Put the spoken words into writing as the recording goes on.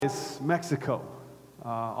is Mexico.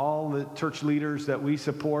 All the church leaders that we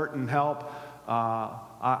support and help,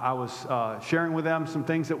 I was sharing with them some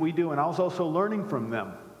things that we do, and I was also learning from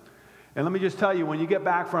them. And let me just tell you, when you get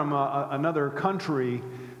back from another country,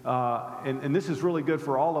 and this is really good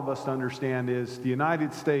for all of us to understand, is the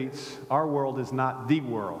United States, our world is not the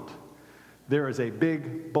world. There is a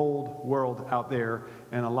big, bold world out there,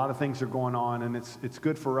 and a lot of things are going on, and it's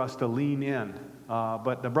good for us to lean in.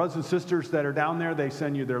 But the brothers and sisters that are down there, they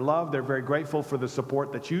send you their love. They're very grateful for the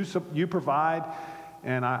support that you provide.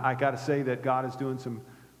 And I got to say that God is doing some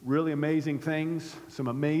really amazing things, some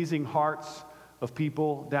amazing hearts of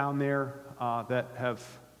people down there that have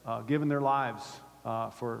given their lives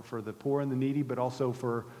for the poor and the needy, but also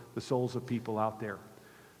for the souls of people out there.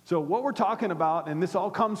 So what we're talking about, and this all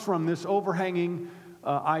comes from this overhanging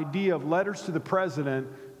idea of letters to the president,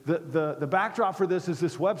 the backdrop for this is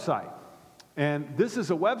this website. And this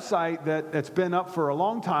is a website that's been up for a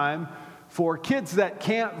long time for kids that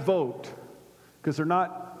can't vote because they're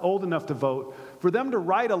not old enough to vote, for them to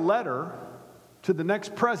write a letter to the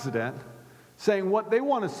next president saying what they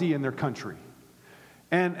want to see in their country.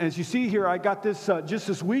 And as you see here, I got this just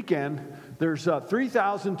this weekend. There's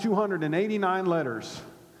 3,289 letters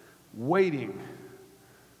waiting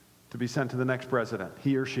to be sent to the next president,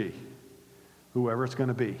 he or she, whoever it's going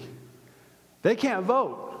to be. They can't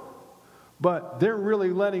vote. But they're really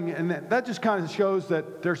letting, and that just kind of shows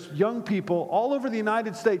that there's young people all over the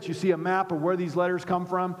United States. You see a map of where these letters come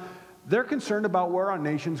from. They're concerned about where our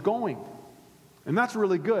nation's going. And that's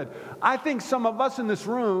really good. I think some of us in this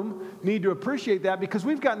room need to appreciate that because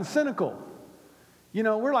we've gotten cynical. You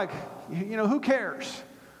know, we're like, who cares?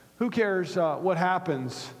 Who cares what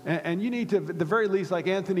happens? And you need to, at the very least, like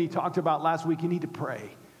Anthony talked about last week, you need to pray.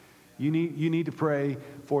 You need to pray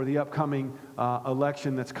for the upcoming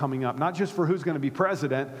election that's coming up, not just for who's going to be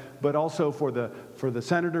president, but also for the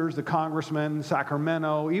senators, the congressmen,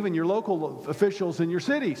 Sacramento, even your local officials in your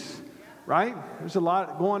cities, right? There's a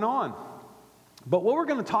lot going on. But what we're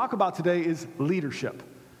going to talk about today is leadership.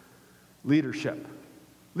 Leadership.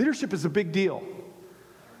 Leadership is a big deal.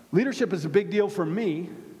 Leadership is a big deal for me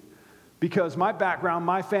because my background,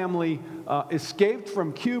 my family escaped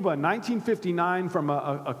from Cuba in 1959 from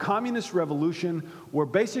a communist revolution where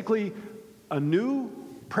basically a new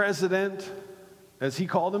president, as he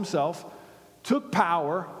called himself, took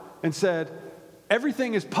power and said,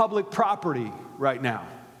 everything is public property right now.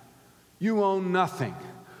 You own nothing.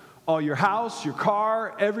 All your house, your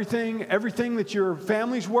car, everything that your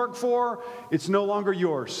families work for, it's no longer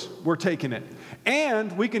yours. We're taking it.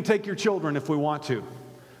 And we can take your children if we want to,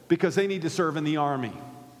 because they need to serve in the army.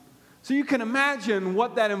 So you can imagine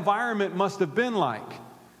what that environment must have been like.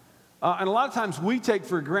 And a lot of times we take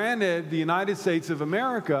for granted the United States of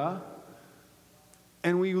America,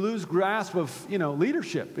 and we lose grasp of,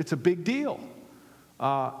 leadership. It's a big deal.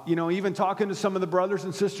 Even talking to some of the brothers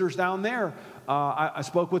and sisters down there, I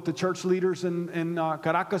spoke with the church leaders in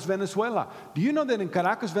Caracas, Venezuela. Do you know that in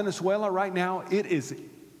Caracas, Venezuela right now,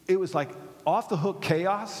 it was like off the hook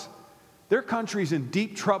chaos? Their country's in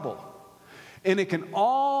deep trouble. And it can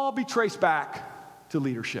all be traced back to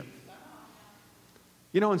leadership.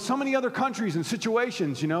 In so many other countries and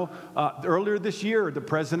situations, earlier this year, the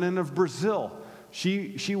president of Brazil,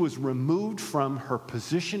 she was removed from her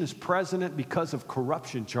position as president because of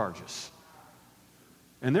corruption charges.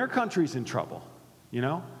 And their country's in trouble,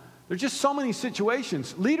 There's just so many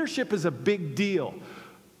situations. Leadership is a big deal.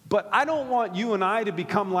 But I don't want you and I to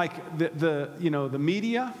become like the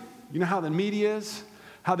media. You know how the media is?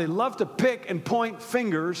 How they love to pick and point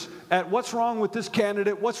fingers at what's wrong with this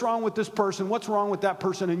candidate, what's wrong with this person, what's wrong with that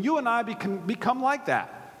person. And you and I become like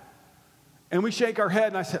that. And we shake our head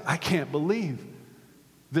and I said, I can't believe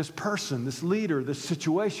this person, this leader, this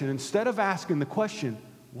situation. Instead of asking the question,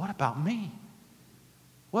 what about me?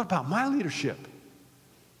 What about my leadership?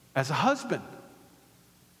 As a husband,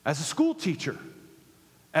 as a school teacher,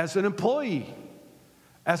 as an employee,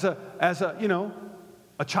 as a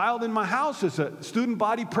child in my house, as a student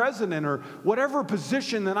body president, or whatever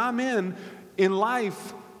position that I'm in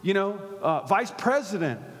life, vice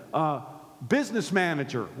president, business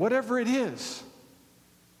manager, whatever it is.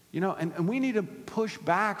 And we need to push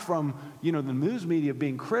back from, the news media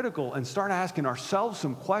being critical and start asking ourselves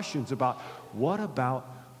some questions about what about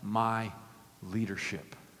my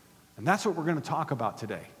leadership? And that's what we're going to talk about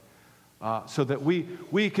today. So that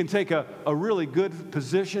we can take a really good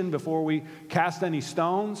position before we cast any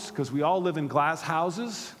stones, because we all live in glass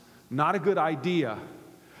houses. Not a good idea.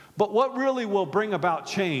 But what really will bring about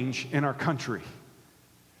change in our country?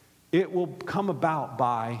 It will come about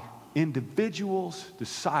by individuals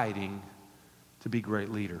deciding to be great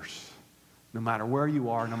leaders. no matter where you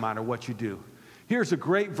are, no matter what you do. Here's a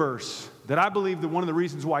great verse that I believe that one of the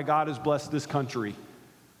reasons why God has blessed this country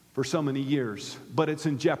for so many years, but it's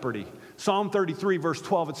in jeopardy. Psalm 33, verse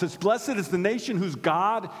 12, it says, "Blessed is the nation whose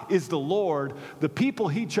God is the Lord, the people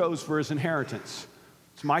he chose for his inheritance."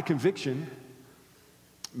 It's my conviction.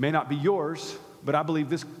 It may not be yours, but I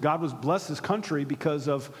believe God was blessed this country because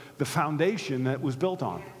of the foundation that it was built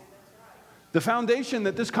on. The foundation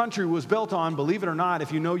that this country was built on, believe it or not,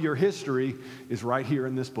 if you know your history, is right here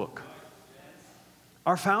in this book.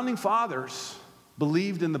 Our founding fathers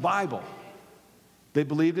believed in the Bible. They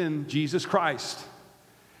believed in Jesus Christ.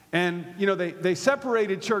 And, they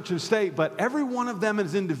separated church and state, but every one of them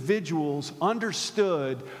as individuals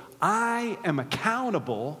understood, I am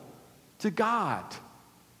accountable to God.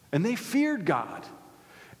 And they feared God.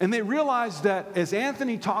 And they realized that, as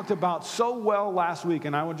Anthony talked about so well last week,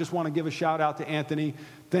 and I would just want to give a shout out to Anthony.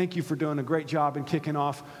 Thank you for doing a great job in kicking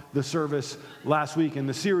off the service last week and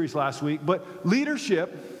the series last week. But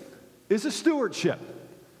leadership is a stewardship.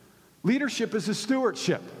 Leadership is a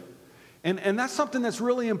stewardship. And that's something that's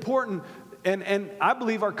really important. And I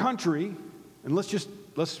believe our country, and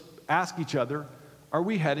let's ask each other, are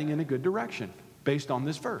we heading in a good direction based on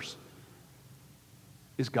this verse?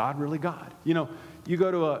 Is God really God? You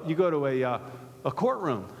go to a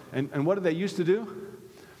courtroom, and what do they used to do?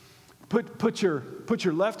 Put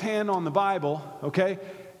your left hand on the Bible, okay,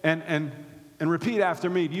 and repeat after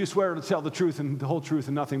me. Do you swear to tell the truth and the whole truth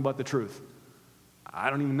and nothing but the truth?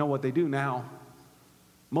 I don't even know what they do now.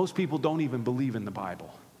 Most people don't even believe in the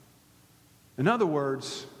Bible. In other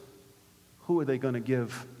words, who are they going to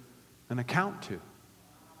give an account to?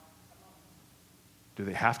 Do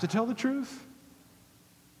they have to tell the truth?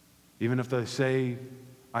 Even if they say,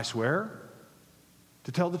 I swear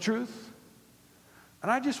to tell the truth? And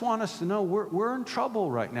I just want us to know we're in trouble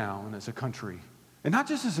right now and as a country. And not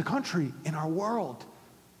just as a country, in our world.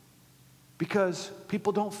 Because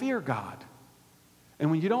people don't fear God. And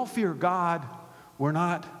when you don't fear God, we're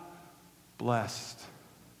not blessed.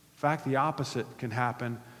 In fact, the opposite can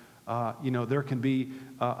happen. There can be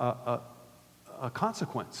a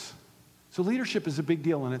consequence. So leadership is a big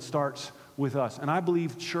deal, and it starts with us. And I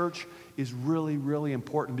believe church is really, really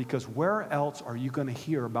important, because where else are you going to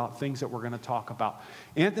hear about things that we're going to talk about?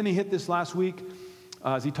 Anthony hit this last week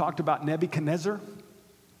as he talked about Nebuchadnezzar.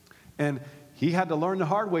 And he had to learn the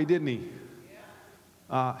hard way, didn't he?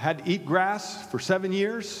 Had to eat grass for 7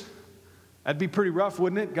 years. That'd be pretty rough,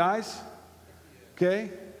 wouldn't it, guys? Okay?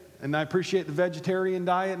 And I appreciate the vegetarian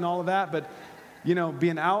diet and all of that, but,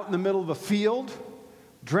 being out in the middle of a field,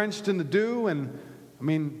 drenched in the dew, and,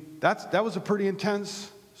 that was a pretty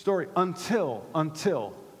intense story until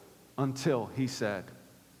he said,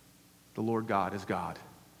 the Lord God is God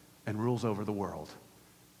and rules over the world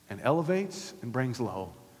and elevates and brings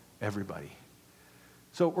low everybody.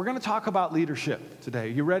 So we're going to talk about leadership today.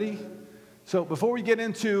 You ready? So before we get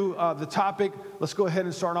into the topic, let's go ahead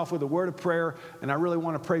and start off with a word of prayer. And I really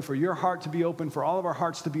want to pray for your heart to be open, for all of our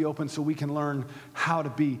hearts to be open, so we can learn how to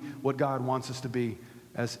be what God wants us to be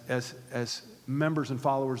as members and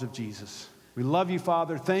followers of Jesus. We love you,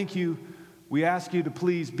 Father. Thank you. We ask you to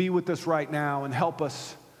please be with us right now and help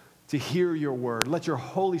us to hear your word. Let your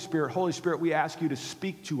Holy Spirit, we ask you to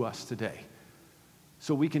speak to us today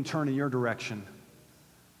so we can turn in your direction.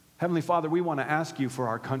 Heavenly Father, we want to ask you for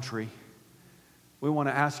our country. We want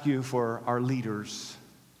to ask you for our leaders.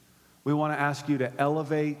 We want to ask you to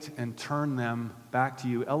elevate and turn them back to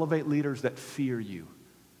you. Elevate leaders that fear you,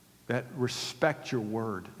 that respect your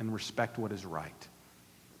word and respect what is right.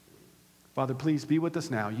 Father, please be with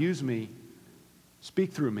us now. Use me.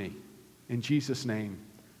 Speak through me. In Jesus' name,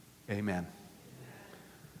 amen.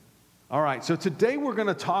 All right, so today we're going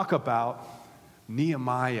to talk about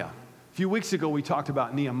Nehemiah. A few weeks ago, we talked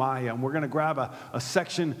about Nehemiah, and we're going to grab a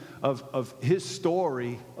section of his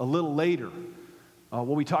story a little later. What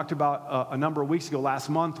we talked about a number of weeks ago, last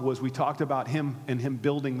month, was we talked about him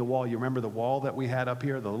building the wall. You remember the wall that we had up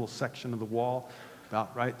here, the little section of the wall,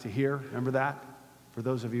 about right to here? Remember that? For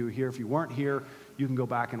those of you here, if you weren't here, you can go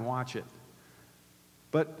back and watch it.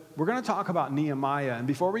 But we're going to talk about Nehemiah, and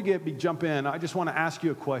before we jump in, I just want to ask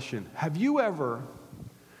you a question. Have you ever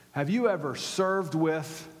served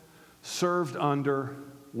with, served under,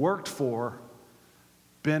 worked for,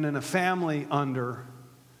 been in a family under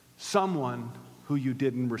someone who you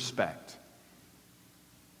didn't respect?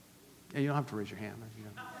 Yeah, you don't have to raise your hand.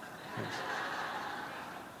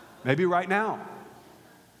 Maybe right now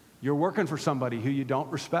you're working for somebody who you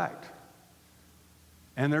don't respect.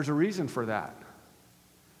 And there's a reason for that.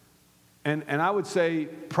 And I would say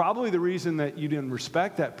probably the reason that you didn't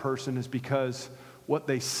respect that person is because what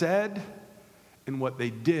they said and what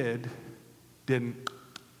they did didn't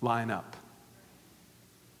line up.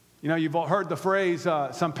 You know, you've all heard the phrase,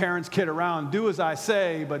 some parents kid around, do as I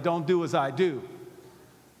say, but don't do as I do.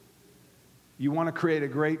 You want to create a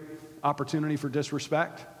great opportunity for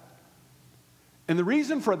disrespect? And the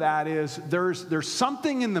reason for that is there's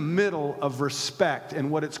something in the middle of respect,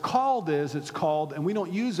 and what it's called, and we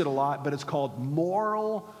don't use it a lot, but it's called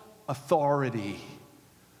moral authority.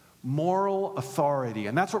 Moral authority,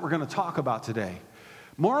 and that's what we're going to talk about today.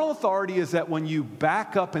 Moral authority is that when you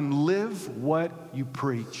back up and live what you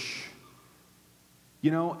preach.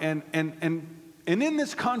 You know, and in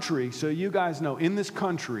this country, so you guys know, in this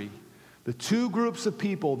country, the two groups of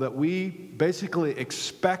people that we basically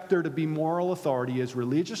expect there to be moral authority is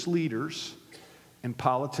religious leaders and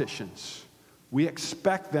politicians. We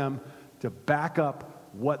expect them to back up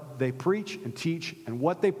what they preach and teach and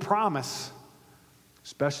what they promise,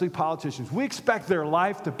 especially politicians. We expect their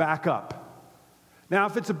life to back up. Now,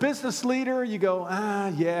 if it's a business leader, you go,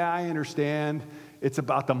 yeah, I understand. It's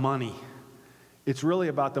about the money. It's really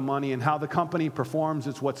about the money and how the company performs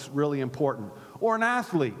is what's really important. Or an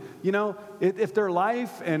athlete, you know, if their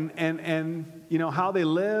life and you know, how they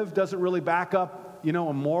live doesn't really back up, you know,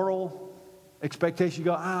 a moral expectation, you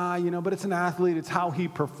go, you know, but it's an athlete, it's how he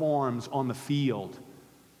performs on the field.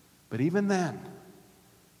 But even then,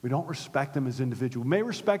 we don't respect them as individuals. We may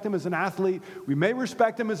respect them as an athlete, we may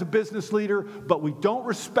respect them as a business leader, but we don't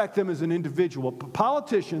respect them as an individual.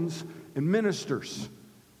 Politicians and ministers,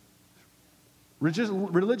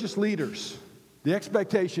 religious leaders, the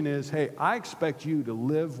expectation is, hey, I expect you to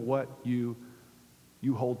live what you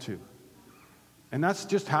hold to. And that's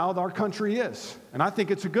just how our country is. And I think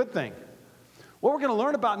it's a good thing. What we're going to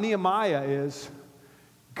learn about Nehemiah is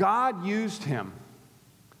God used him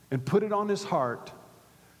and put it on his heart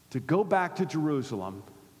to go back to Jerusalem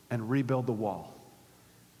and rebuild the wall.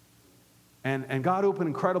 And God opened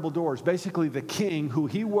incredible doors. Basically, the king who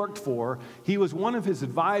he worked for, he was one of his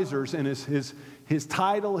advisors, and his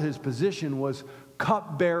title, his position was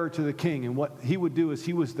cupbearer to the king. And what he would do is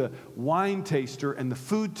he was the wine taster and the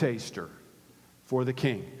food taster for the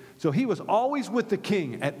king. So he was always with the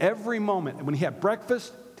king at every moment. And when he had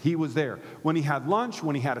breakfast, he was there. When he had lunch,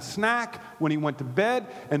 when he had a snack, when he went to bed,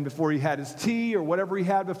 and before he had his tea or whatever he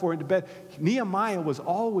had before he went to bed, Nehemiah was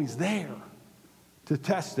always there to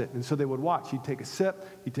test it. And so they would watch. He'd take a sip,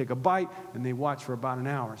 he'd take a bite, and they'd watch for about an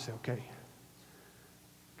hour and say, okay.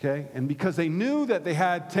 And because they knew that they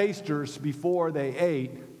had tasters before they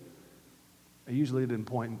ate, they usually didn't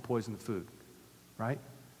poison the food, right?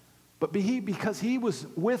 But because he was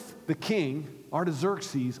with the king,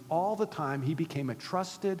 Artaxerxes, all the time, he became a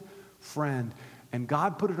trusted friend. And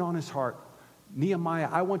God put it on his heart, Nehemiah,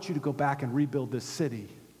 I want you to go back and rebuild this city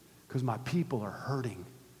because my people are hurting.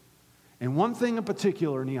 And one thing in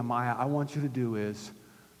particular, Nehemiah, I want you to do is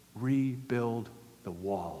rebuild the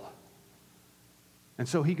wall. And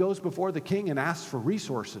so he goes before the king and asks for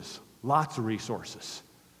resources, lots of resources.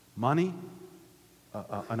 Money,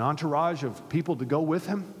 an entourage of people to go with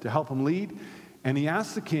him, to help him lead. And he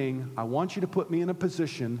asks the king, I want you to put me in a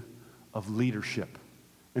position of leadership.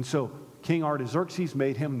 And so King Artaxerxes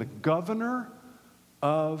made him the governor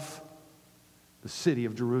of the city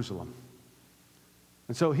of Jerusalem.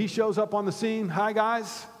 And so he shows up on the scene. Hi,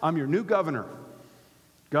 guys. I'm your new governor.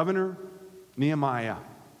 Governor Nehemiah.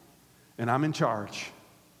 And I'm in charge.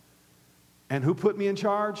 And who put me in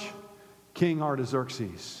charge? King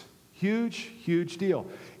Artaxerxes. Huge, huge deal.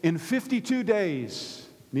 In 52 days,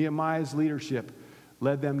 Nehemiah's leadership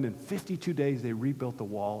led them. In 52 days, they rebuilt the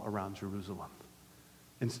wall around Jerusalem.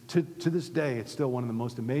 And to this day, it's still one of the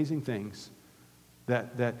most amazing things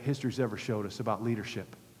that history's ever showed us about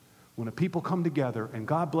leadership. When a people come together and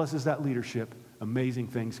God blesses that leadership, amazing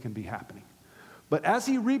things can be happening. But as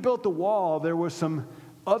he rebuilt the wall, there were some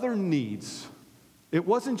other needs. It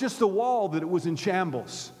wasn't just the wall that it was in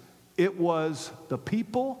shambles. It was the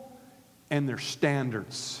people and their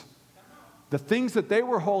standards. The things that they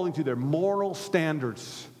were holding to, their moral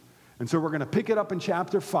standards. And so we're going to pick it up in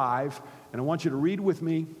chapter 5, and I want you to read with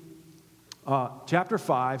me. Chapter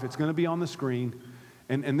 5, it's going to be on the screen.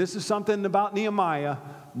 And this is something about Nehemiah.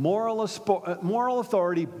 Moral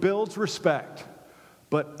authority builds respect,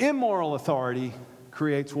 but immoral authority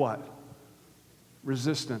creates what?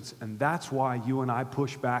 Resistance. And that's why you and I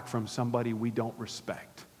push back from somebody we don't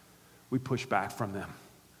respect. We push back from them.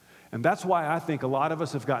 And that's why I think a lot of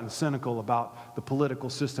us have gotten cynical about the political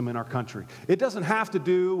system in our country. It doesn't have to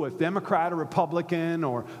do with Democrat or Republican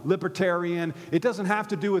or Libertarian. It doesn't have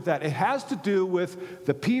to do with that. It has to do with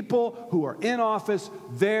the people who are in office,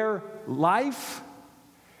 their life,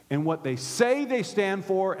 and what they say they stand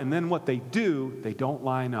for, and then what they do, they don't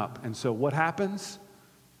line up. And so what happens?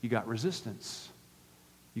 you got resistance.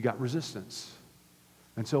 You got resistance.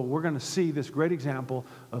 And so we're going to see this great example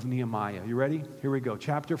of Nehemiah. You ready? Here we go.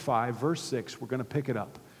 Chapter 5, verse 6. We're going to pick it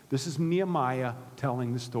up. This is Nehemiah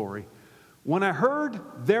telling the story. When I heard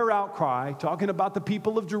their outcry, talking about the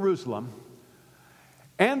people of Jerusalem,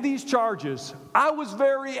 and these charges, I was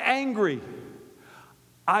very angry.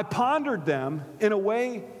 I pondered them in a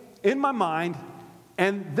way in my mind,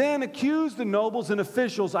 and then accused the nobles and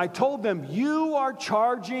officials. I told them, you are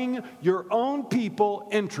charging your own people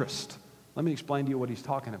interest. Let me explain to you what he's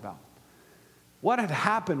talking about. What had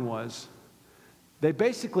happened was they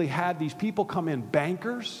basically had these people come in,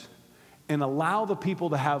 bankers, and allow the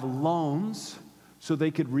people to have loans so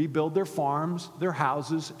they could rebuild their farms, their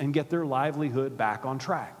houses, and get their livelihood back on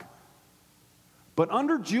track. But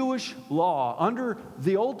under Jewish law, under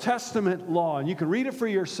the Old Testament law, and you can read it for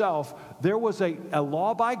yourself, there was a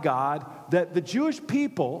law by God that the Jewish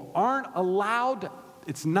people aren't allowed,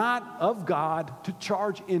 it's not of God to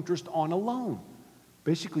charge interest on a loan.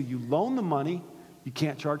 Basically, you loan the money, you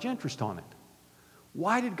can't charge interest on it.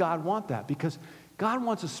 Why did God want that? Because God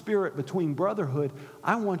wants a spirit between brotherhood.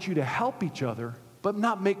 I want you to help each other, but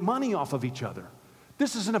not make money off of each other.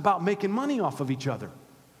 This isn't about making money off of each other.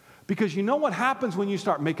 Because you know what happens when you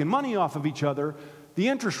start making money off of each other? The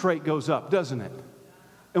interest rate goes up, doesn't it?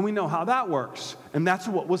 And we know how that works. And that's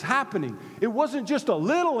what was happening. It wasn't just a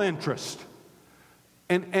little interest.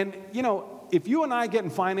 And you know, if you and I get in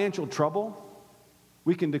financial trouble,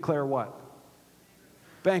 we can declare what?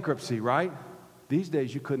 Bankruptcy, right? These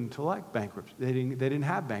days you couldn't elect bankruptcy. They didn't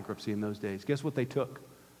have bankruptcy in those days. Guess what they took?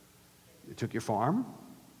 They took your farm.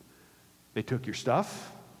 They took your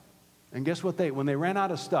stuff. And guess what when they ran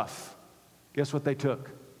out of stuff, guess what they took?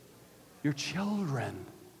 Your children.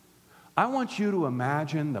 I want you to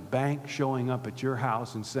imagine the bank showing up at your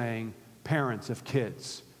house and saying, parents of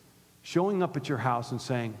kids, showing up at your house and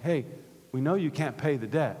saying, hey, we know you can't pay the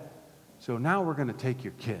debt, so now we're going to take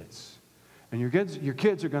your kids. And your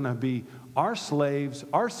kids are going to be our slaves,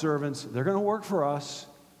 our servants. They're going to work for us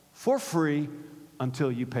for free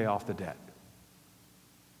until you pay off the debt.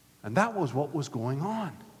 And that was what was going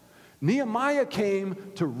on. Nehemiah came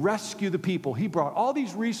to rescue the people. He brought all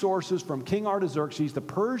these resources from King Artaxerxes, the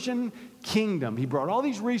Persian kingdom. He brought all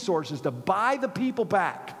these resources to buy the people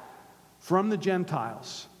back from the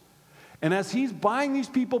Gentiles. And as he's buying these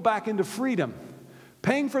people back into freedom,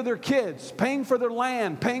 paying for their kids, paying for their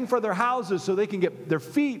land, paying for their houses so they can get their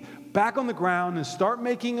feet back on the ground and start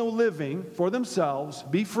making a living for themselves,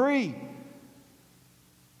 be free.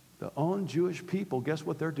 The own Jewish people, guess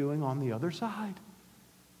what they're doing on the other side?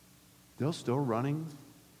 They're still running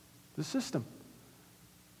the system.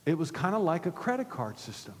 It was kind of like a credit card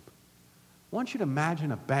system. I want you to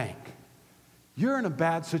imagine a bank. You're in a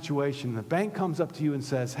bad situation. The bank comes up to you and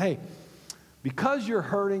says, hey, because you're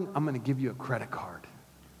hurting, I'm going to give you a credit card.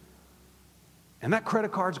 And that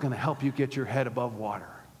credit card's going to help you get your head above water.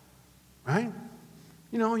 Right?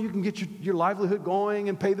 You know, you can get your livelihood going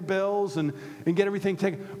and pay the bills and get everything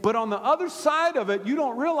taken. But on the other side of it, you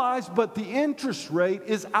don't realize, but the interest rate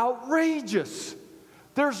is outrageous.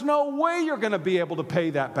 There's no way you're going to be able to pay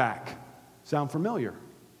that back. Sound familiar?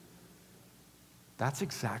 That's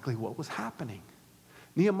exactly what was happening.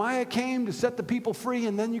 Nehemiah came to set the people free,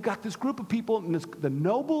 and then you got this group of people, and the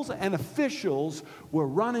nobles and officials were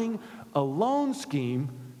running a loan scheme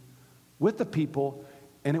with the people.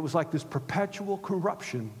 And it was like this perpetual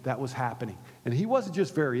corruption that was happening. And he wasn't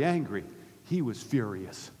just very angry, he was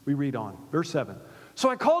furious. We read on, verse 7. So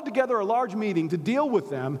I called together a large meeting to deal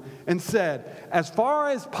with them and said, as far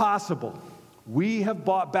as possible, we have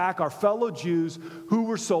bought back our fellow Jews who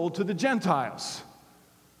were sold to the Gentiles.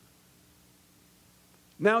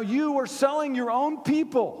 Now you are selling your own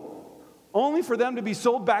people, only for them to be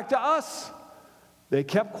sold back to us. They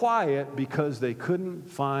kept quiet because they could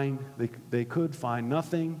find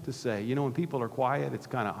nothing to say. You know, when people are quiet, it's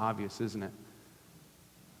kind of obvious, isn't it?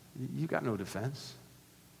 You got no defense.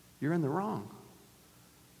 You're in the wrong.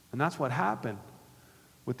 And that's what happened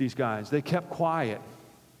with these guys. They kept quiet.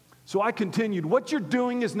 So I continued, what you're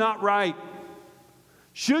doing is not right.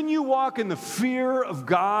 Shouldn't you walk in the fear of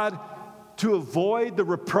God to avoid the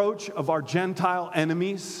reproach of our Gentile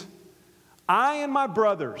enemies? I and my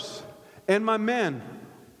brothers and my men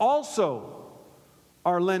also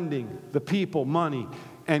are lending the people money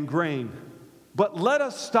and grain. But let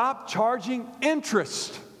us stop charging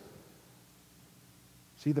interest.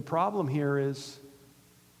 See, the problem here is,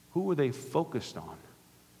 who were they focused on?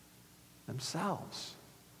 Themselves.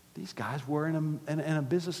 These guys were in a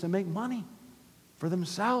business to make money for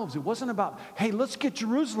themselves. It wasn't about, hey, let's get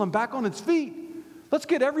Jerusalem back on its feet. Let's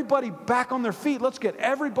get everybody back on their feet. Let's get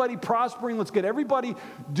everybody prospering. Let's get everybody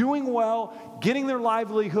doing well, getting their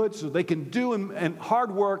livelihood so they can do and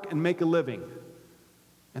hard work and make a living.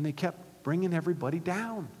 And they kept bringing everybody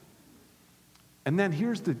down. And then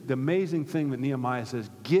here's the amazing thing that Nehemiah says,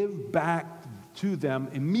 give back to them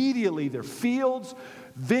immediately their fields,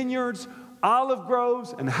 vineyards, olive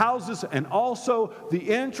groves, and houses, and also the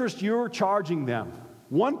interest you're charging them.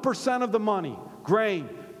 1% of the money, grain,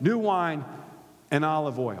 new wine, and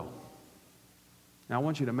olive oil. Now I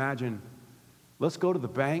want you to imagine, let's go to the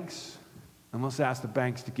banks and let's ask the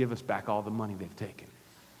banks to give us back all the money they've taken.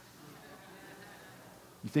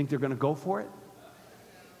 You think they're going to go for it?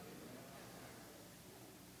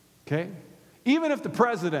 Okay? Even if the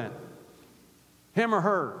president, him or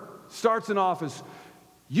her, starts in office,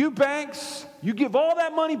 you banks, you give all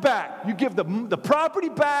that money back. You give the property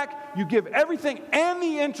back. You give everything and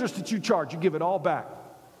the interest that you charge. You give it all back.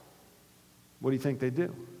 What do you think they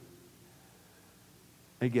do?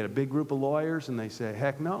 They get a big group of lawyers and they say,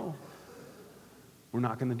 heck no, we're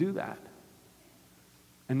not going to do that.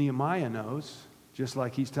 And Nehemiah knows, just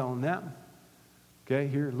like he's telling them, okay,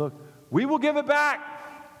 here, look, we will give it back.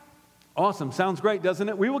 Awesome, sounds great, doesn't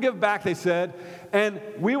it? We will give it back, they said, and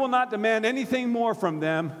we will not demand anything more from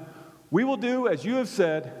them. We will do as you have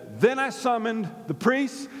said. Then I summoned the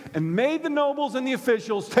priests and made the nobles and the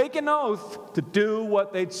officials take an oath to do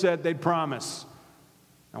what they'd said they'd promise.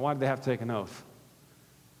 Now, why did they have to take an oath?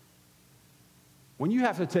 When you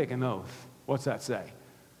have to take an oath, what's that say?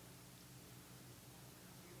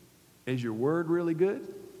 Is your word really good?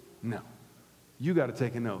 No. You got to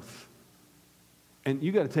take an oath. And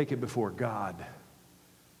you got to take it before God.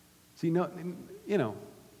 See, no, you know,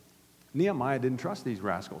 Nehemiah didn't trust these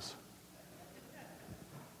rascals.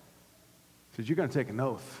 He says, you're going to take an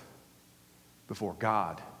oath before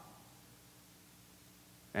God.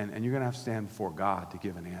 And you're going to have to stand before God to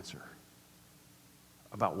give an answer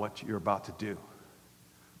about what you're about to do.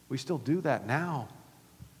 We still do that now.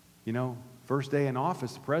 You know, first day in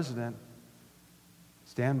office, the president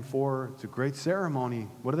stand before, it's a great ceremony.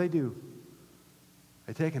 What do?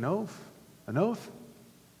 They take an oath. An oath.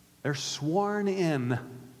 They're sworn in.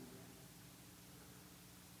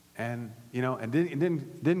 And, you know, and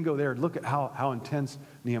didn't go there. Look at how intense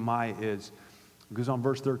Nehemiah is. It goes on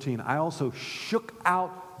verse 13. I also shook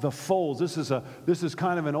out the folds. This is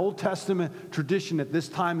kind of an Old Testament tradition at this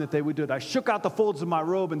time that they would do it. I shook out the folds of my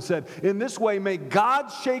robe and said, in this way may God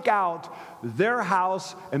shake out their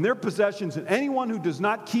house and their possessions, and anyone who does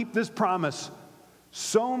not keep this promise.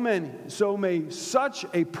 So may such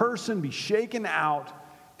a person be shaken out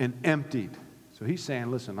and emptied. So he's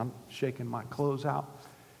saying, listen, I'm shaking my clothes out.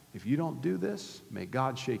 If you don't do this, may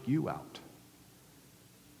God shake you out.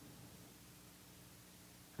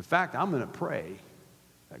 In fact, I'm going to pray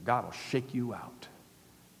that God will shake you out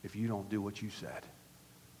if you don't do what you said.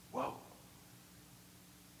 Whoa.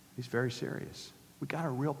 He's very serious. We've got a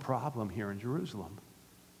real problem here in Jerusalem.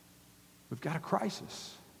 We've got a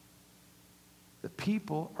crisis. The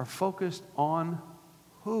people are focused on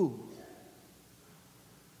who?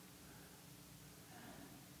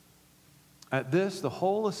 At this, the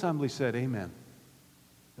whole assembly said, amen.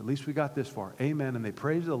 At least we got this far. Amen. And they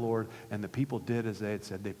praised the Lord, and the people did as they had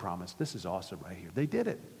said they promised. This is awesome right here. They did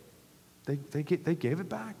it. They gave it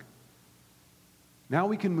back. Now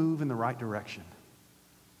we can move in the right direction.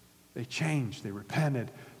 They changed. They repented.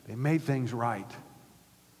 They made things right.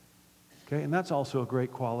 Okay, and that's also a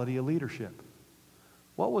great quality of leadership.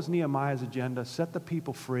 What was Nehemiah's agenda? Set the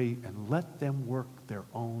people free and let them work their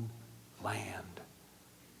own land.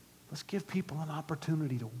 Let's give people an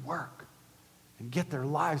opportunity to work and get their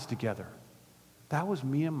lives together. That was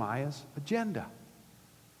Nehemiah's agenda.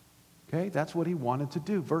 Okay, that's what he wanted to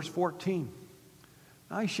do. Verse 14.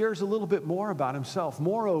 Now he shares a little bit more about himself.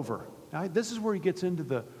 Moreover, now this is where he gets into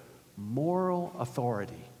the moral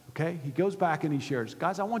authority. Okay, he goes back and he shares,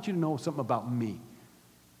 guys, I want you to know something about me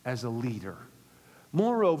as a leader.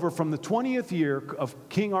 Moreover, from the 20th year of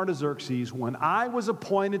King Artaxerxes, when I was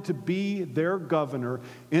appointed to be their governor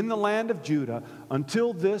in the land of Judah,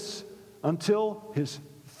 until his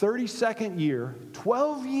 32nd year,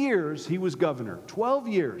 12 years he was governor, 12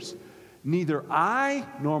 years, neither I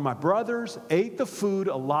nor my brothers ate the food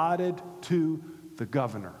allotted to the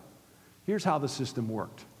governor. Here's how the system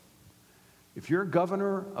worked. If you're a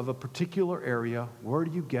governor of a particular area, where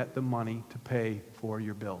do you get the money to pay for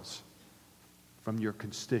your bills? From your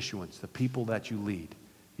constituents, the people that you lead.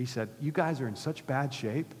 He said, you guys are in such bad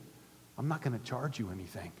shape, I'm not going to charge you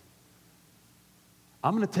anything.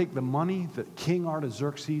 I'm going to take the money that King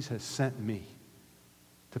Artaxerxes has sent me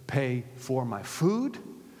to pay for my food,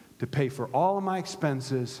 to pay for all of my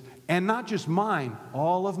expenses, and not just mine,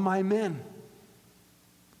 all of my men.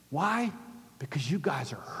 Why? Because you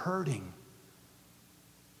guys are hurting.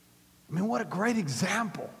 I mean, what a great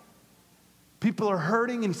example. People are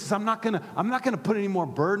hurting, and he says, I'm not gonna put any more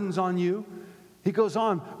burdens on you. He goes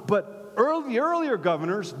on, but the earlier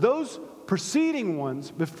governors, those preceding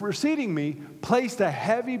me, placed a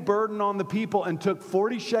heavy burden on the people and took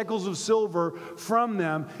 40 shekels of silver from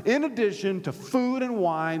them, in addition to food and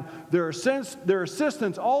wine. Their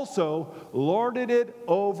assistants also lorded it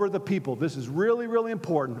over the people. This is really, really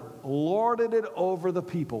important. Lorded it over the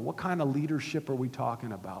people. What kind of leadership are we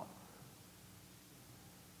talking about?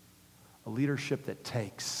 A leadership that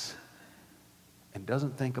takes and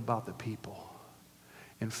doesn't think about the people.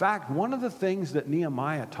 In fact, one of the things that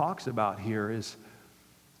Nehemiah talks about here is,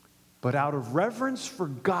 but out of reverence for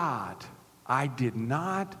God, I did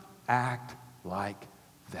not act like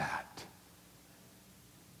that.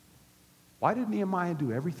 Why did Nehemiah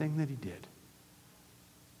do everything that he did?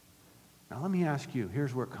 Now let me ask you,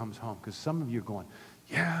 here's where it comes home, because some of you are going,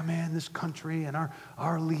 yeah, man, this country and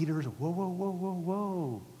our leaders, whoa, whoa, whoa, whoa,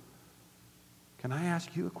 whoa. Can I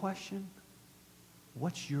ask you a question?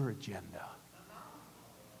 What's your agenda?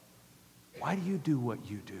 Why do you do what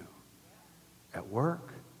you do? At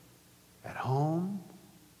work? At home?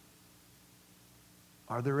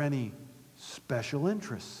 Are there any special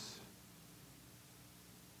interests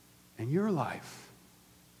in your life?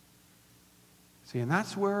 See, and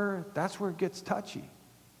that's where it gets touchy.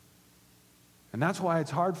 And that's why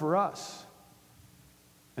it's hard for us.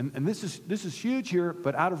 And this is huge here,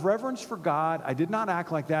 but out of reverence for God, I did not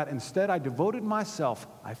act like that. Instead, I devoted myself,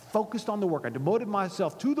 I focused on the work. I devoted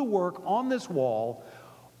myself to the work on this wall.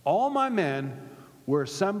 All my men were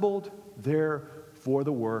assembled there for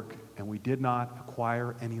the work, and we did not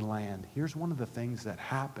acquire any land. Here's one of the things that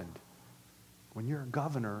happened. When you're a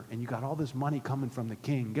governor and you got all this money coming from the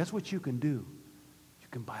king, guess what you can do? You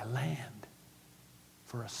can buy land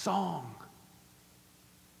for a song,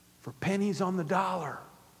 for pennies on the dollar.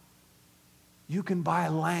 You can buy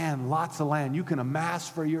land, lots of land. You can amass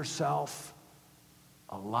for yourself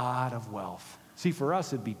a lot of wealth. See, for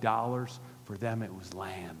us, it'd be dollars. For them, it was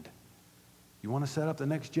land. You want to set up the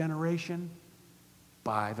next generation?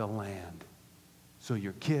 Buy the land. So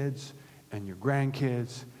your kids and your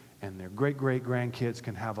grandkids and their great-great-grandkids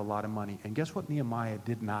can have a lot of money. And guess what Nehemiah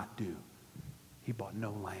did not do? He bought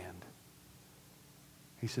no land.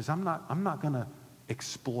 He says, I'm not going to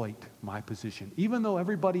exploit my position. Even though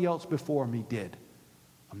everybody else before me did,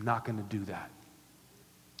 I'm not going to do that.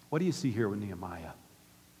 What do you see here with Nehemiah?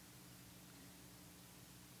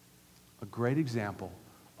 A great example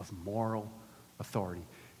of moral authority.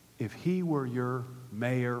 If he were your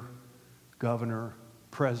mayor, governor,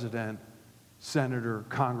 president, senator,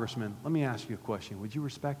 congressman, let me ask you a question. Would you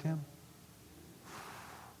respect him?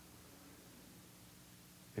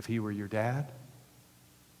 If he were your dad,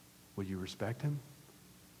 would you respect him?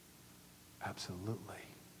 Absolutely.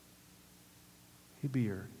 He'd be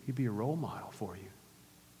a role model for you.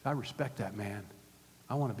 I respect that man.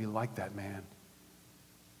 I want to be like that man.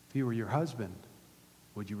 If he were your husband,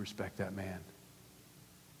 would you respect that man?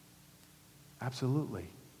 Absolutely.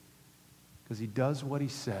 Because he does what he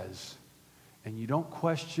says, and you don't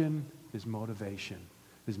question his motivation.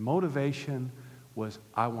 His motivation was,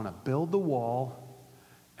 I want to build the wall,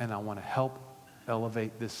 and I want to help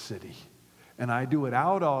elevate this city. And I do it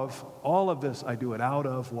out of, all of this, I do it out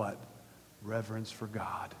of what? Reverence for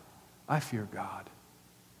God. I fear God.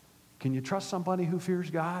 Can you trust somebody who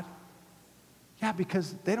fears God? Yeah,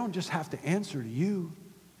 because they don't just have to answer to you.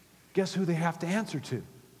 Guess who they have to answer to?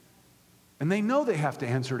 And they know they have to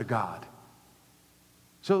answer to God.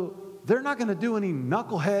 So they're not going to do any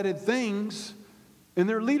knuckleheaded things in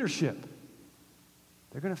their leadership.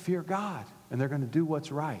 They're going to fear God, and they're going to do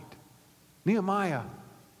what's right. Nehemiah,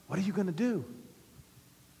 what are you going to do?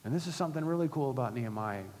 And this is something really cool about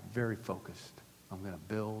Nehemiah, very focused. I'm going to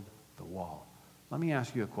build the wall. Let me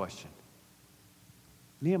ask you a question.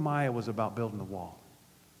 Nehemiah was about building the wall.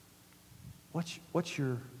 What's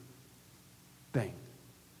your thing?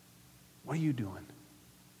 What are you doing?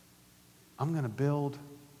 I'm going to build,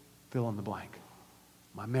 fill in the blank.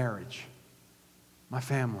 My marriage, my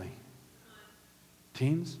family,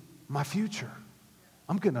 teens, my future.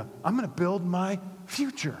 I'm going to build my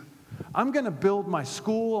future. I'm going to build my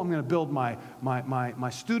school. I'm going to build my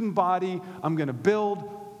student body. I'm going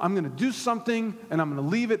to do something, and I'm going to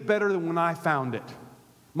leave it better than when I found it.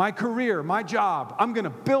 My career, my job, I'm going to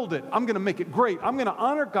build it. I'm going to make it great. I'm going to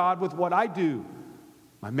honor God with what I do.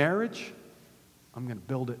 My marriage, I'm going to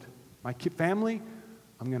build it. My family,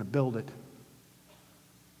 I'm going to build it.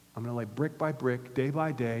 I'm going to lay brick by brick, day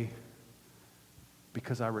by day,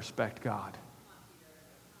 because I respect God.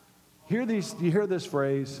 You hear this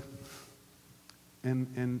phrase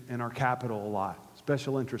in our capital a lot,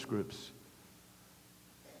 special interest groups.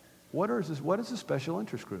 What is a special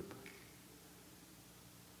interest group?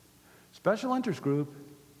 Special interest group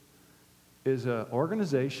is an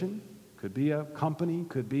organization, could be a company,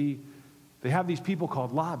 they have these people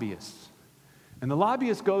called lobbyists. And the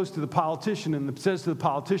lobbyist goes to the politician and says to the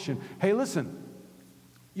politician, hey, listen,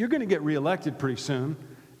 you're going to get reelected pretty soon,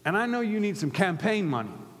 and I know you need some campaign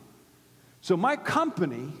money. So my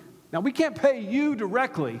company, now we can't pay you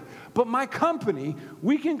directly, but my company,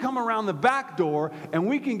 we can come around the back door and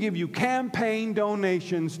we can give you campaign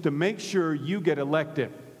donations to make sure you get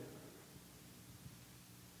elected.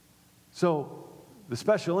 So the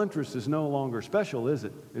special interest is no longer special, is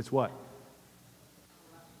it? It's what?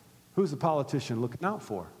 Who's the politician looking out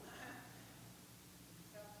for?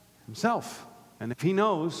 Himself. And if he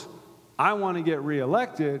knows, I want to get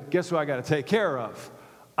reelected, guess who I got to take care of?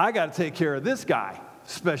 I got to take care of this guy,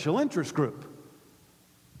 special interest group.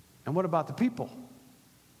 And what about the people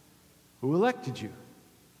who elected you,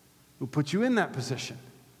 who put you in that position?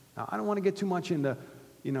 Now, I don't want to get too much into,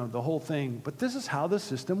 the whole thing, but this is how the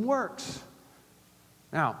system works.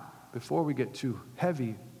 Now, before we get too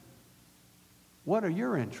heavy, what are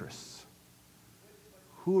your interests?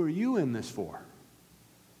 Who are you in this for?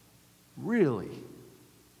 Really?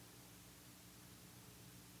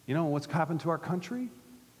 You know what's happened to our country?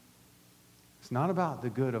 It's not about the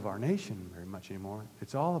good of our nation very much anymore.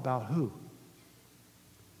 It's all about who.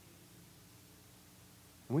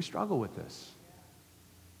 And we struggle with this.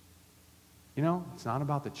 It's not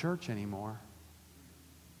about the church anymore.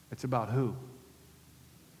 It's about who?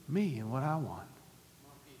 Me and what I want.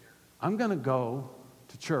 I'm going to go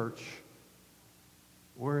to church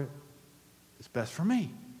where it's best for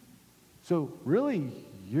me. So really,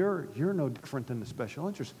 you're no different than the special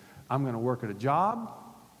interest. I'm going to work at a job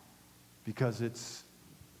because it's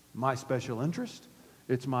my special interest.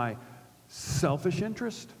 It's my selfish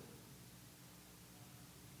interest.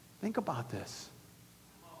 Think about this.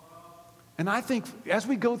 And I think as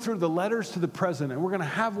we go through the letters to the president, and we're going to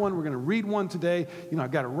have one, we're going to read one today. I've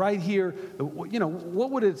got it right here. What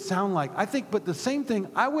would it sound like? I think, but the same thing,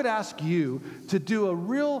 I would ask you to do a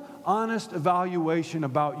real honest evaluation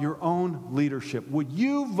about your own leadership. Would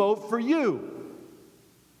you vote for you?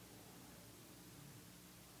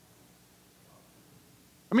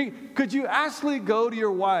 I mean, could you actually go to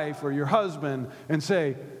your wife or your husband and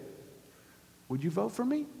say, would you vote for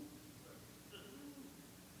me?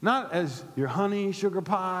 Not as your honey, sugar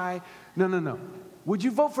pie. No. Would you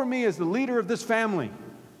vote for me as the leader of this family?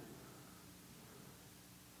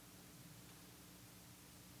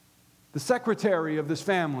 The secretary of this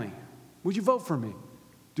family? Would you vote for me?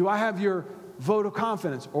 Do I have your vote of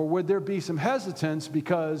confidence? Or would there be some hesitance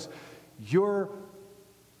because your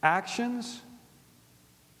actions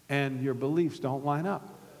and your beliefs don't line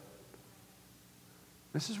up?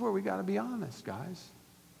 This is where we got to be honest, guys.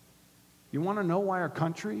 You want to know why our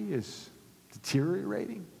country is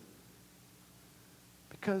deteriorating?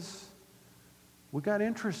 Because we got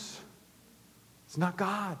interests. It's not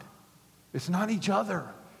God. It's not each other.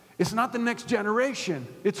 It's not the next generation.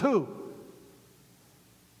 It's who?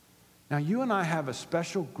 Now, you and I have a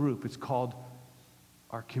special group. It's called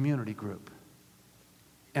our community group.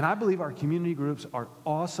 And I believe our community groups are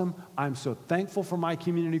awesome. I'm so thankful for my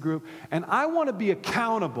community group. And I want to be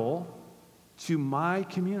accountable to my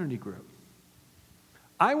community group.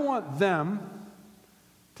 I want them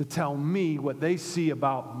to tell me what they see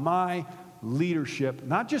about my leadership,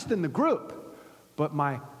 not just in the group, but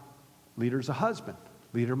my leader as a husband,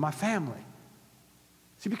 leader of my family.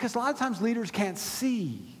 See, because a lot of times leaders can't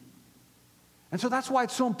see. And so that's why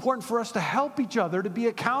it's so important for us to help each other, to be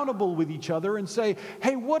accountable with each other and say,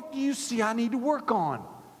 hey, what do you see I need to work on?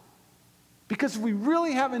 Because if we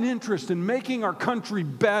really have an interest in making our country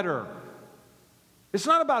better, it's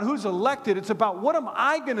not about who's elected. It's about what am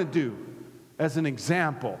I going to do as an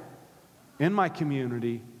example in my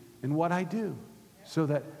community in what I do. So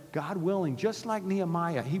that, God willing, just like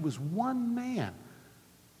Nehemiah, he was one man.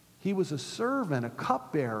 He was a servant, a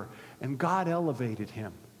cupbearer, and God elevated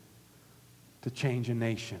him to change a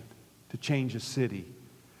nation, to change a city.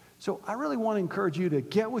 So I really want to encourage you to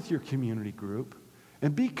get with your community group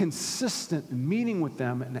and be consistent in meeting with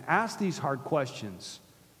them and ask these hard questions.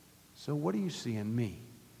 So what do you see in me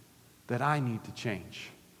that I need to change?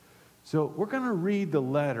 So we're going to read the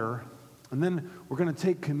letter, and then we're going to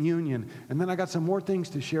take communion, and then I got some more things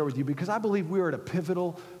to share with you because I believe we are at a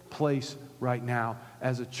pivotal place right now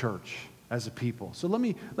as a church. as a people. So let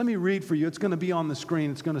me read for you. It's going to be on the screen.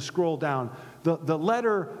 It's going to scroll down. The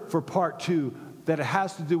letter for part 2 that it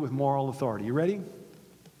has to do with moral authority. You ready?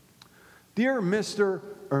 Dear Mr.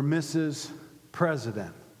 or Mrs.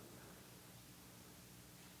 President.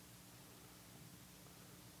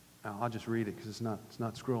 Now, I'll just read it because it's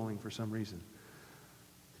not scrolling for some reason.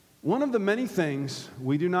 One of the many things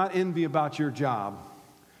we do not envy about your job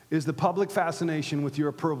is the public fascination with your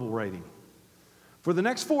approval rating. For the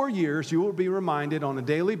next 4 years, you will be reminded on a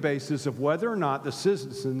daily basis of whether or not the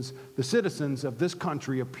citizens of this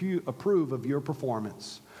country approve of your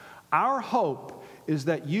performance. Our hope is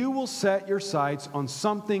that you will set your sights on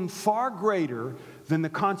something far greater than the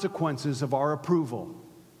consequences of our approval.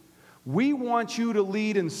 We want you to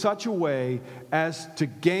lead in such a way as to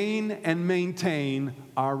gain and maintain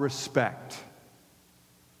our respect.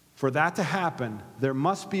 For that to happen, there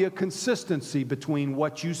must be a consistency between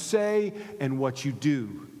what you say and what you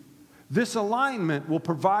do. This alignment will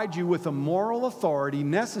provide you with a moral authority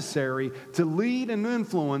necessary to lead and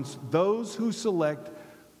influence those who selected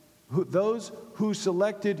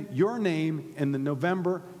your name in the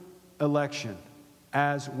November election,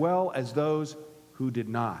 as well as those who did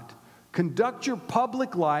not. Conduct your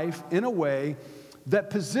public life in a way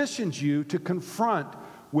that positions you to confront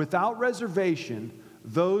without reservation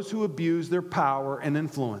those who abuse their power and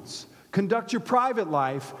influence. Conduct your private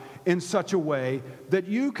life in such a way that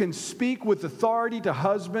you can speak with authority to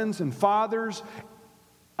husbands and fathers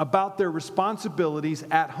about their responsibilities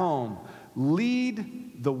at home.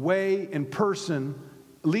 Lead the way in person.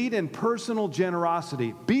 Lead in personal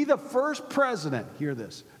generosity. Be the first president, hear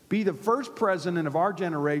this, be the first president of our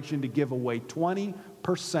generation to give away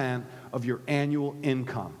 20% of your annual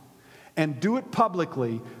income. And do it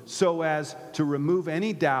publicly so as to remove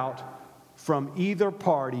any doubt from either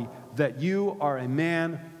party that you are a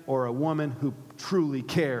man or a woman who truly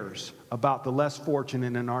cares about the less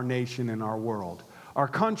fortunate in our nation and our world. Our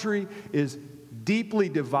country is deeply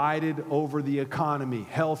divided over the economy,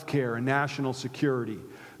 healthcare, and national security.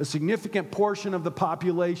 A significant portion of the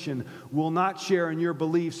population will not share in your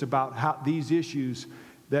beliefs about how these issues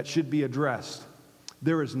that should be addressed.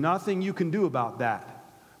 There is nothing you can do about that.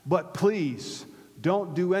 But please,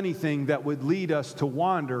 don't do anything that would lead us to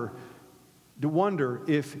wonder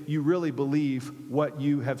if you really believe what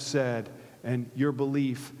you have said and your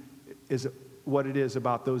belief is what it is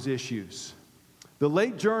about those issues. The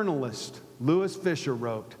late journalist Louis Fisher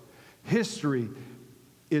wrote, "History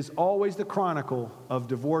is always the chronicle of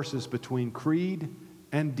divorces between creed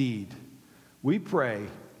and deed." We pray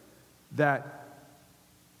that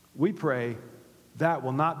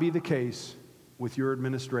will not be the case with your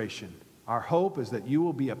administration. Our hope is that you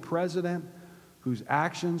will be a president whose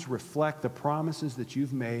actions reflect the promises that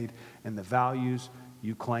you've made and the values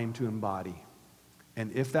you claim to embody.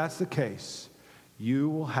 And if that's the case, you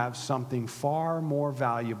will have something far more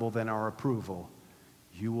valuable than our approval.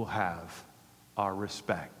 You will have our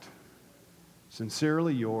respect.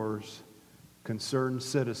 Sincerely yours, concerned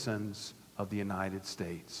citizens of the United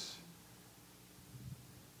States.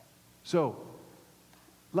 So,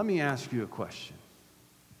 let me ask you a question.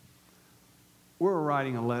 We're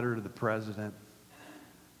writing a letter to the president,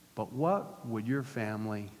 but what would your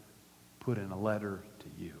family put in a letter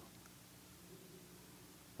to you?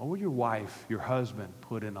 What would your wife, your husband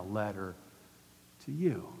put in a letter to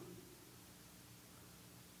you?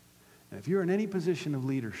 And if you're in any position of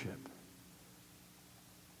leadership,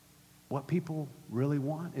 what people really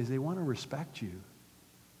want is they want to respect you.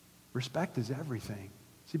 Respect is everything.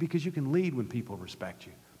 See, because you can lead when people respect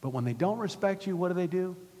you. But when they don't respect you, what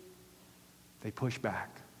do? They push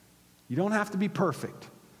back. You don't have to be perfect,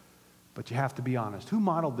 but you have to be honest. Who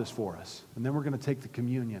modeled this for us? And then we're going to take the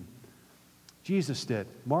communion. Jesus did.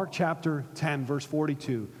 Mark chapter 10, verse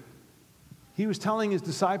 42. He was telling his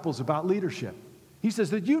disciples about leadership. He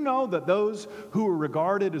says, "Did you know that those who are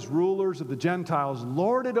regarded as rulers of the Gentiles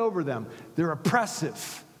lord it over them? They're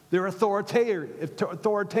oppressive. They're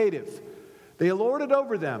authoritative. They lord it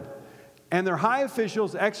over them, and their high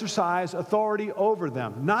officials exercise authority over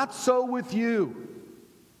them. Not so with you.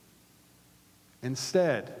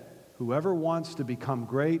 Instead, whoever wants to become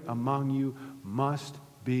great among you must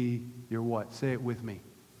be your" what? Say it with me.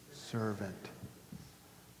 Servant.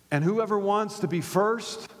 "And whoever wants to be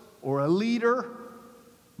first or a leader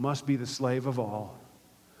must be the slave of all.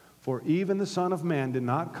 For even the Son of Man did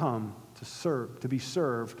not come to be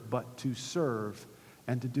served, but to serve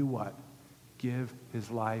and to do what? Give his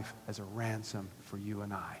life as a ransom for you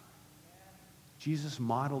and I." Jesus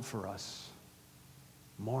modeled for us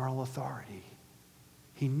moral authority.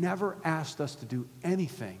 He never asked us to do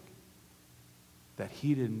anything that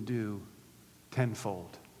he didn't do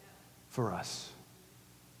tenfold. for us.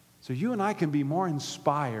 So you and I can be more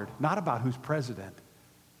inspired, not about who's president,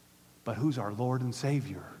 but who's our Lord and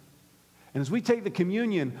Savior. And as we take the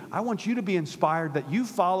communion, I want you to be inspired that you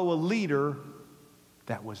follow a leader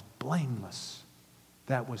that was blameless,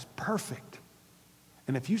 that was perfect.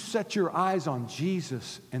 And if you set your eyes on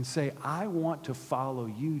Jesus and say, I want to follow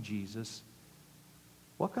you, Jesus,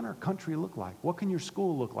 what can our country look like? What can your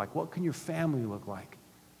school look like? What can your family look like?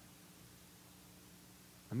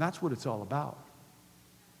 And that's what it's all about.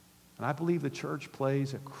 And I believe the church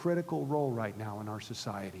plays a critical role right now in our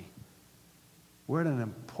society. We're in an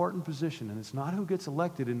important position, and it's not who gets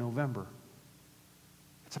elected in November.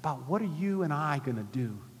 It's about what are you and I going to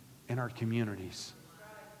do in our communities?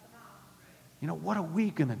 You know, what are we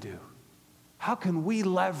going to do? How can we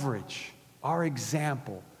leverage our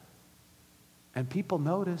example? And people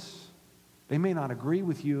notice. They may not agree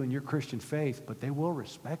with you in your Christian faith, but they will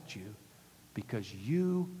respect you because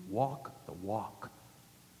you walk the walk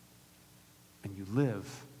and you live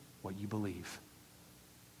what you believe.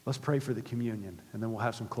 Let's pray for the communion, and then we'll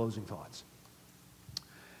have some closing thoughts.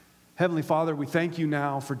 Heavenly Father, we thank you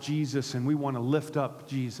now for Jesus, and we want to lift up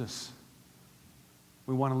Jesus.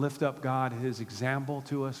 We want to lift up, God, his example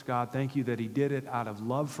to us. God, thank you that he did it out of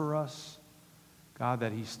love for us. God,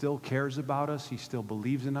 that he still cares about us. He still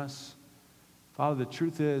believes in us. Father, the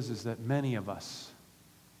truth is that many of us,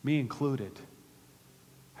 me included,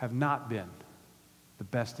 have not been the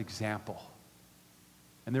best example.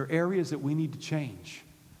 And there are areas that we need to change.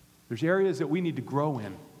 There's areas that we need to grow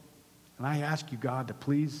in. And I ask you, God, to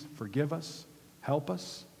please forgive us, help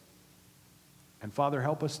us. And Father,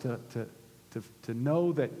 help us to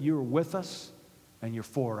know that you're with us and you're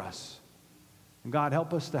for us. And God,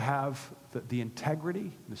 help us to have the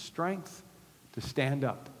integrity, the strength to stand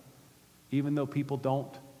up. Even though people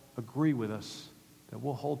don't agree with us, that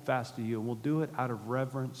we'll hold fast to you and we'll do it out of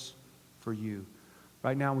reverence for you.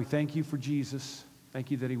 Right now, we thank you for Jesus. Thank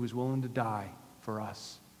you that he was willing to die for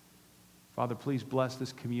us. Father, please bless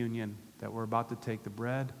this communion that we're about to take, the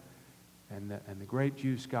bread and the grape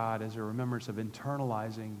juice, God, as a remembrance of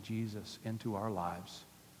internalizing Jesus into our lives.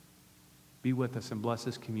 Be with us and bless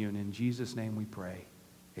this communion. In Jesus' name we pray.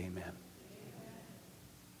 Amen.